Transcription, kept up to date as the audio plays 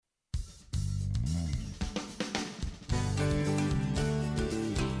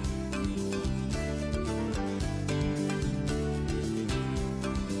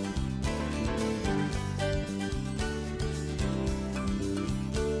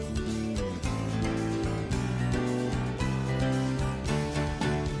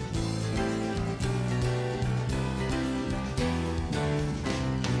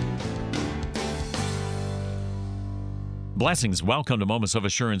Blessings. Welcome to Moments of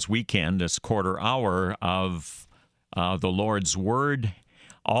Assurance Weekend, this quarter hour of the Lord's Word,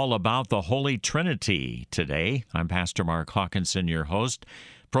 all about the Holy Trinity today. I'm Pastor Mark Hawkinson, your host.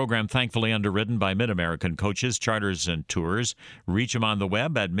 Program thankfully underwritten by Mid-American Coaches, Charters, and Tours. Reach them on the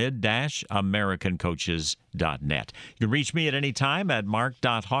web at mid-americancoaches.net. You can reach me at any time at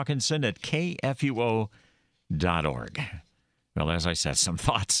mark.hawkinson@kfuo.org. Well, as I said, some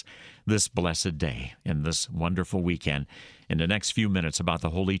thoughts this blessed day in this wonderful weekend in the next few minutes about the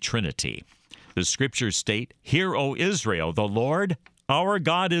Holy Trinity. The Scriptures state, "Hear, O Israel, the Lord, our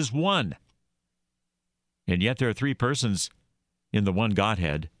God is one." And yet there are three persons in the one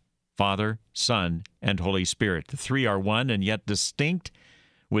Godhead, Father, Son, and Holy Spirit. The three are one and yet distinct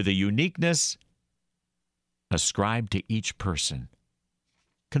with a uniqueness ascribed to each person.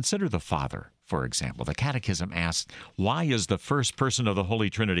 Consider the Father, for example. The Catechism asks, why is the first person of the Holy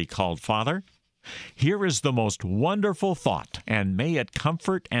Trinity called Father? Here is the most wonderful thought, and may it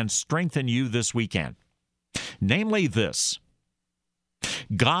comfort and strengthen you this weekend. Namely this: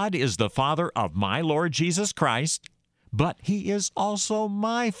 God is the Father of my Lord Jesus Christ, but He is also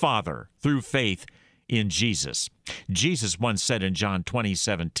my Father through faith in Jesus. Jesus once said in John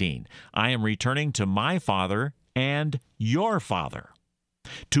 20:17, "I am returning to my Father and your Father,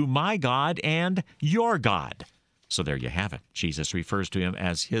 to my God and your God." So there you have it. Jesus refers to Him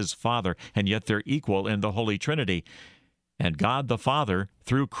as His Father, and yet they're equal in the Holy Trinity. And God the Father,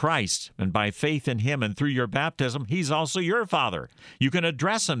 through Christ, and by faith in Him and through your baptism, He's also your Father. You can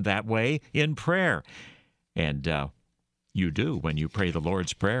address Him that way in prayer. And you do when you pray the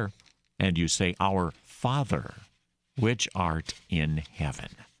Lord's Prayer, and you say, "Our Father, which art in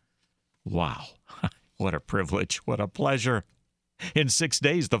heaven." Wow, what a privilege, what a pleasure. In 6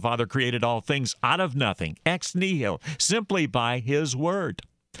 days, the Father created all things out of nothing, ex nihilo, simply by His word.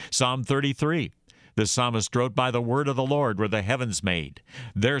 Psalm 33, the psalmist wrote, "By the word of the Lord were the heavens made,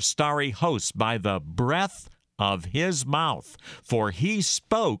 their starry hosts by the breath of His mouth. For He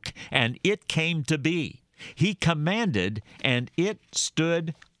spoke, and it came to be. He commanded, and it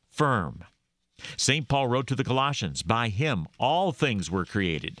stood firm." St. Paul wrote to the Colossians, "By Him all things were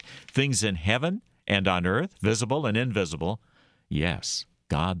created, things in heaven and on earth, visible and invisible." Yes,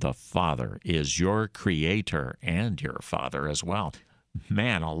 God the Father is your Creator and your Father as well.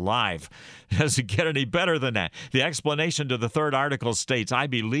 Man alive, does it get any better than that? The explanation to the third article states, "I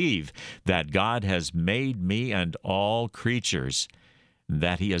believe that God has made me and all creatures,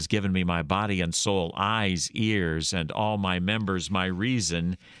 that He has given me my body and soul, eyes, ears, and all my members, my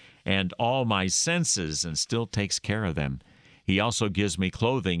reason, and all my senses, and still takes care of them. He also gives me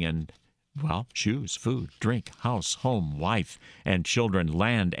clothing and shoes, food, drink, house, home, wife, and children,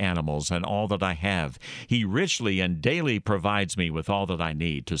 land, animals, and all that I have. He richly and daily provides me with all that I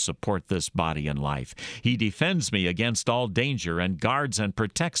need to support this body and life. He defends me against all danger and guards and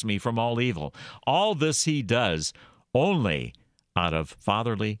protects me from all evil. All this He does only out of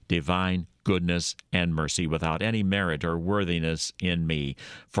fatherly, divine goodness and mercy, without any merit or worthiness in me.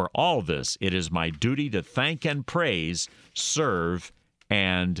 For all this, it is my duty to thank and praise, serve,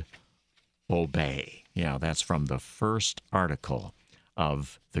 and obey." Yeah, that's from the first article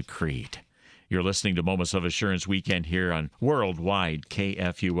of the Creed. You're listening to Moments of Assurance Weekend here on Worldwide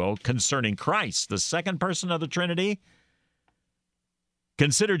KFUO concerning Christ, the second person of the Trinity.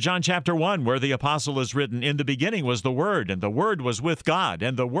 Consider John chapter 1, where the apostle is written, "In the beginning was the Word, and the Word was with God,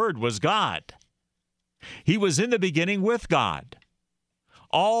 and the Word was God." He was in the beginning with God.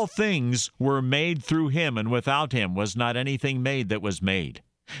 All things were made through Him, and without Him was not anything made that was made.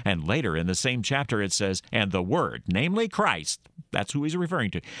 And later in the same chapter it says, "And the Word," namely Christ, that's who he's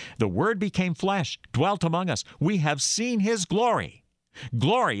referring to, "the Word became flesh, dwelt among us. We have seen His glory."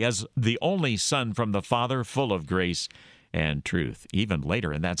 Glory as the only Son from the Father, full of grace and truth. Even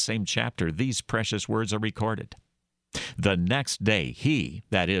later in that same chapter, these precious words are recorded. "The next day he,"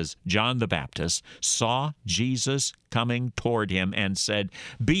 that is, John the Baptist, "saw Jesus coming toward him and said,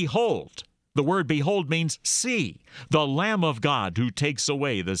 'Behold,'" the word behold means see, "the Lamb of God who takes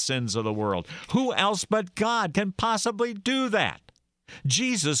away the sins of the world." Who else but God can possibly do that?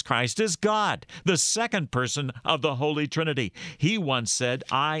 Jesus Christ is God, the second person of the Holy Trinity. He once said,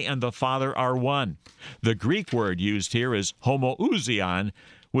 "I and the Father are one." The Greek word used here is homoousion,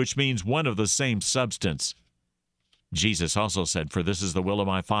 which means one of the same substance. Jesus also said, "For this is the will of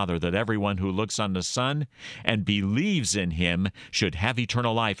my Father, that everyone who looks on the Son and believes in Him should have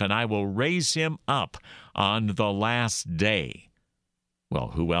eternal life, and I will raise him up on the last day."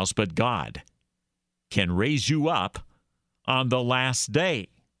 Well, who else but God can raise you up on the last day?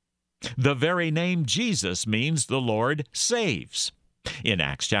 The very name Jesus means the Lord saves. In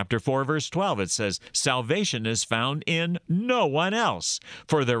Acts chapter 4, verse 12, it says, "Salvation is found in no one else,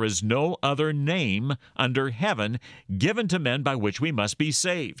 for there is no other name under heaven given to men by which we must be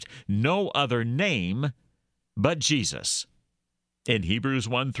saved." No other name but Jesus. In Hebrews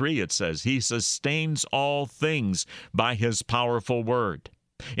 1:3, it says, "He sustains all things by his powerful word."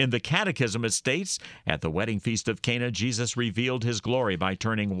 In the Catechism, it states, "At the wedding feast of Cana, Jesus revealed his glory by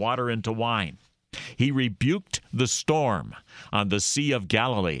turning water into wine. He rebuked the storm on the Sea of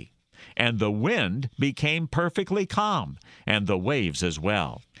Galilee, and the wind became perfectly calm, and the waves as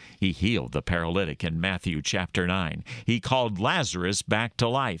well. He healed the paralytic in Matthew chapter 9. He called Lazarus back to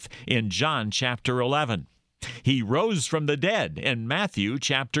life in John chapter 11. He rose from the dead in Matthew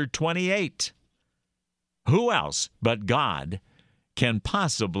chapter 28. Who else but God can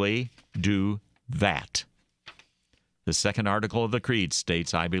possibly do that? The second article of the Creed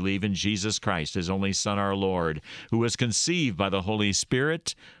states, "I believe in Jesus Christ, his only Son, our Lord, who was conceived by the Holy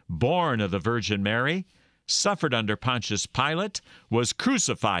Spirit, born of the Virgin Mary, suffered under Pontius Pilate, was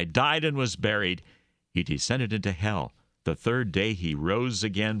crucified, died, and was buried. He descended into hell. The third day he rose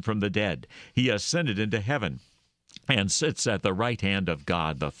again from the dead. He ascended into heaven and sits at the right hand of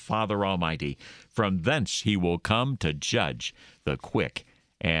God, the Father Almighty. From thence he will come to judge the quick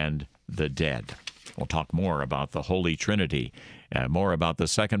and the dead." We'll talk more about the Holy Trinity, more about the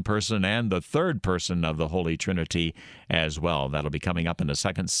second person and the third person of the Holy Trinity as well. That'll be coming up in the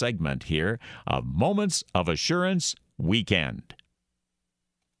second segment here of Moments of Assurance Weekend.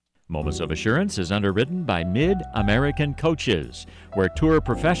 Moments of Assurance is underwritten by Mid-American Coaches, where tour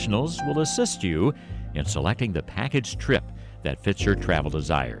professionals will assist you in selecting the package trip that fits your travel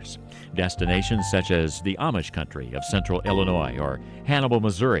desires. Destinations such as the Amish country of central Illinois or Hannibal,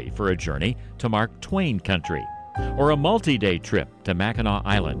 Missouri for a journey to Mark Twain country, or a multi-day trip to Mackinac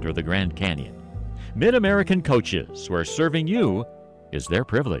Island or the Grand Canyon. Mid-American Coaches, where serving you is their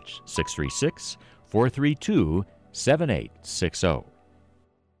privilege. 636-432-7860.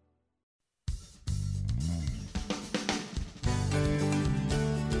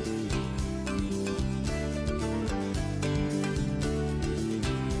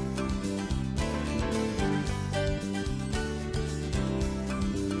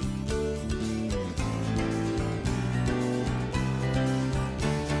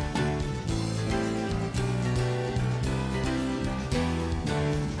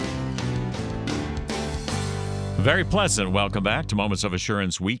 Very pleasant. Welcome back to Moments of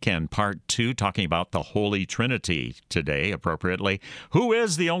Assurance Weekend, Part 2, talking about the Holy Trinity today, appropriately. Who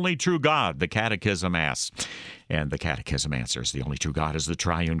is the only true God? The Catechism asks. And the Catechism answers, the only true God is the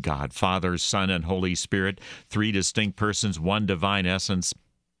triune God, Father, Son, and Holy Spirit, three distinct persons, one divine essence.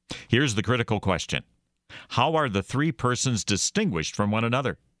 Here's the critical question. How are the three persons distinguished from one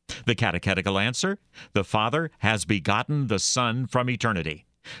another? The catechetical answer, the Father has begotten the Son from eternity.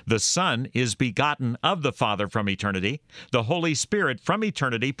 The Son is begotten of the Father from eternity. The Holy Spirit from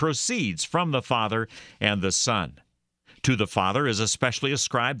eternity proceeds from the Father and the Son. To the Father is especially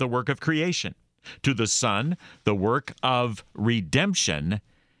ascribed the work of creation. To the Son, the work of redemption.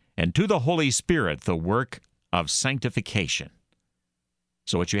 And to the Holy Spirit, the work of sanctification.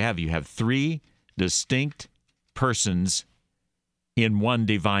 So what you have three distinct persons in one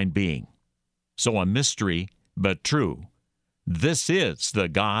divine being. So a mystery, but true. This is the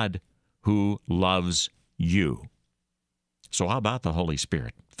God who loves you. So how about the Holy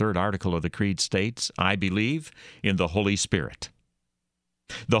Spirit? Third article of the Creed states, I believe in the Holy Spirit.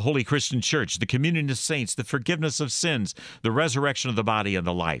 The Holy Christian Church, the communion of saints, the forgiveness of sins, the resurrection of the body, and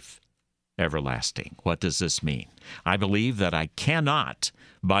the life everlasting. What does this mean? I believe that I cannot,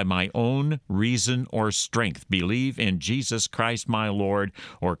 by my own reason or strength, believe in Jesus Christ my Lord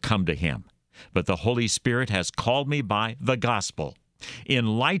or come to Him. But the Holy Spirit has called me by the gospel,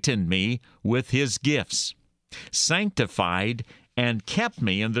 enlightened me with His gifts, sanctified and kept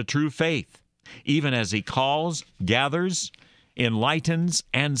me in the true faith, even as He calls, gathers, enlightens,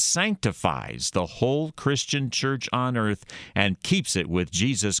 and sanctifies the whole Christian church on earth and keeps it with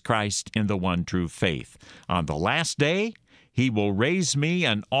Jesus Christ in the one true faith. On the last day, He will raise me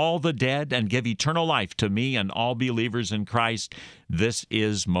and all the dead and give eternal life to me and all believers in Christ. This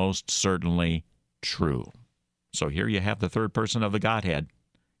is most certainly true. So here you have the third person of the Godhead.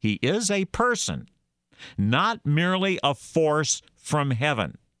 He is a person, not merely a force from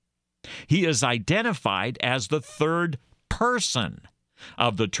heaven. He is identified as the third person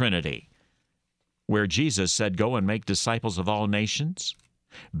of the Trinity, where Jesus said, "Go and make disciples of all nations,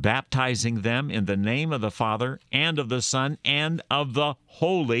 baptizing them in the name of the Father and of the Son and of the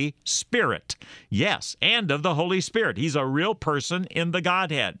Holy Spirit." Yes, and of the Holy Spirit. He's a real person in the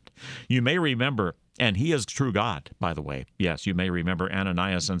Godhead. You may remember And he is true God, by the way. Yes, you may remember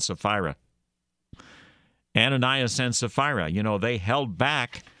Ananias and Sapphira. Ananias and Sapphira, they held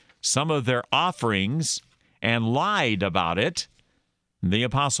back some of their offerings and lied about it. The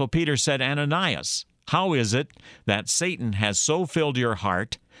Apostle Peter said, Ananias, how is it that Satan has so filled your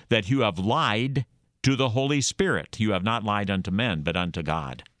heart that you have lied to the Holy Spirit? You have not lied unto men, but unto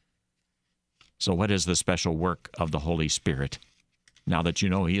God. So what is the special work of the Holy Spirit, now that you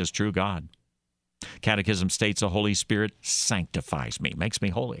know he is true God? Catechism states the Holy Spirit sanctifies me, makes me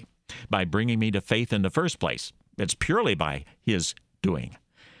holy, by bringing me to faith in the first place. It's purely by his doing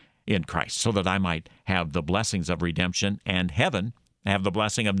in Christ, so that I might have the blessings of redemption and heaven, have the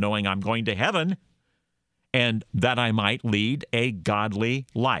blessing of knowing I'm going to heaven, and that I might lead a godly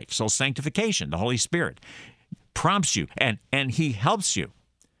life. So sanctification, the Holy Spirit prompts you, and he helps you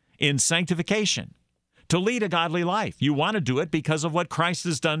in sanctification to lead a godly life. You want to do it because of what Christ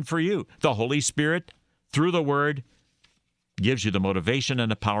has done for you. The Holy Spirit, through the Word, gives you the motivation and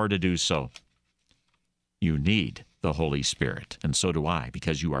the power to do so. You need the Holy Spirit, and so do I,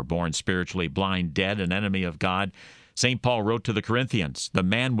 because you are born spiritually blind, dead, an enemy of God. St. Paul wrote to the Corinthians, the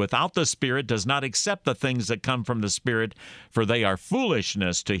man without the Spirit does not accept the things that come from the Spirit, for they are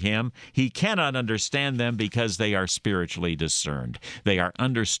foolishness to him. He cannot understand them because they are spiritually discerned. They are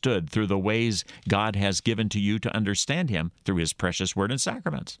understood through the ways God has given to you to understand him through his precious word and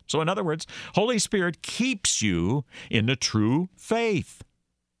sacraments. So in other words, Holy Spirit keeps you in the true faith.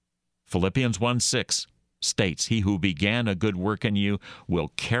 Philippians 1:6 states, he who began a good work in you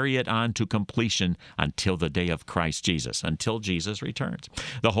will carry it on to completion until the day of Christ Jesus, until Jesus returns.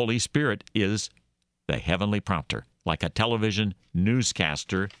 The Holy Spirit is the heavenly prompter, like a television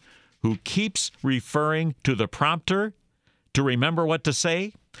newscaster who keeps referring to the prompter to remember what to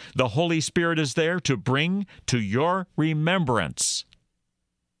say. The Holy Spirit is there to bring to your remembrance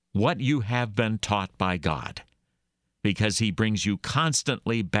what you have been taught by God, because he brings you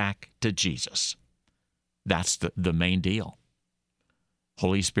constantly back to Jesus. That's the main deal.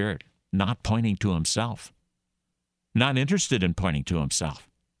 Holy Spirit, not pointing to himself, not interested in pointing to himself.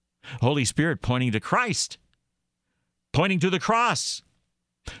 Holy Spirit pointing to Christ, pointing to the cross,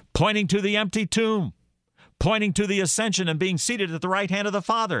 pointing to the empty tomb, pointing to the ascension and being seated at the right hand of the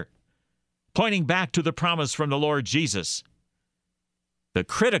Father, pointing back to the promise from the Lord Jesus. The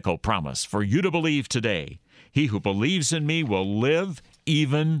critical promise for you to believe today, he who believes in me will live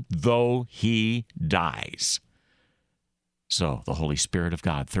even though he dies. So, the Holy Spirit of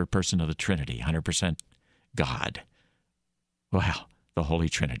God, third person of the Trinity, 100% God. Well, the Holy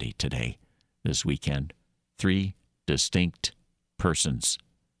Trinity today, this weekend, three distinct persons,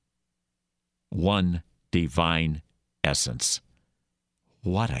 one divine essence.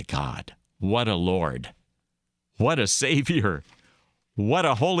 What a God, what a Lord, what a Savior, what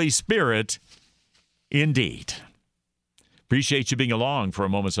a Holy Spirit indeed. Appreciate you being along for a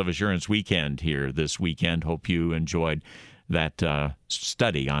Moments of Assurance weekend here this weekend. Hope you enjoyed that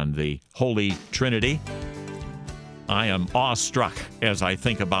study on the Holy Trinity. I am awestruck as I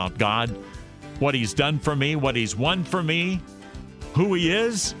think about God, what he's done for me, what he's won for me, who he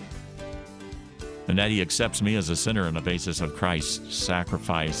is, and that he accepts me as a sinner on the basis of Christ's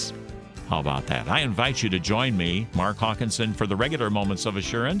sacrifice. How about that? I invite you to join me, Mark Hawkinson, for the regular Moments of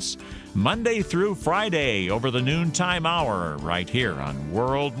Assurance, Monday through Friday over the noontime hour, right here on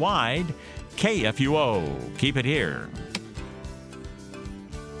Worldwide KFUO. Keep it here.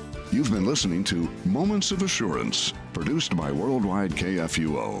 You've been listening to Moments of Assurance, produced by Worldwide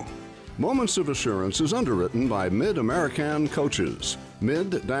KFUO. Moments of Assurance is underwritten by Mid-American Coaches,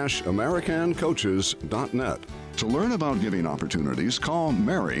 mid-americancoaches.net. To learn about giving opportunities, call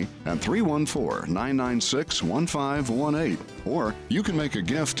Mary at 314-996-1518. Or you can make a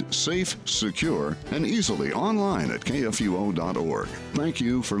gift safe, secure, and easily online at kfuo.org. Thank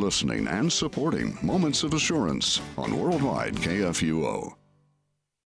you for listening and supporting Moments of Assurance on Worldwide KFUO.